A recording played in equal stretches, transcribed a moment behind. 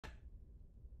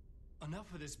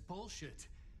Enough of this bullshit.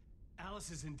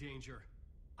 Alice is in danger.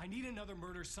 I need another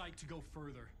murder site to go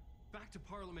further. Back to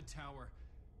Parliament Tower.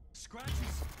 Scratch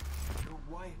is... Your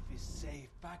wife is safe,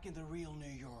 back in the real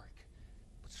New York.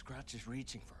 But Scratch is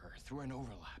reaching for her through an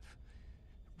overlap.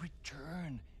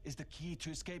 Return is the key to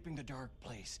escaping the dark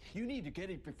place. You need to get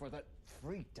it before that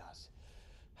freak does.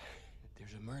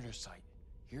 There's a murder site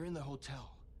here in the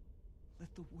hotel.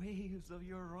 Let the waves of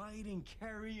your riding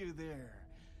carry you there.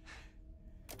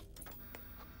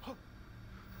 Hello?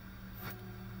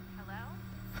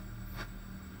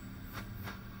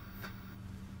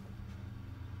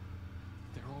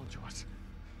 They're all yours.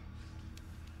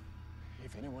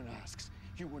 If anyone asks,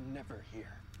 you were never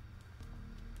here.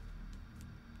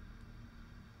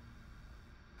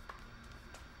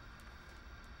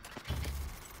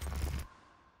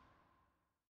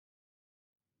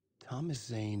 Thomas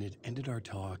Zane had ended our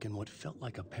talk in what felt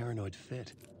like a paranoid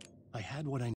fit. I had what I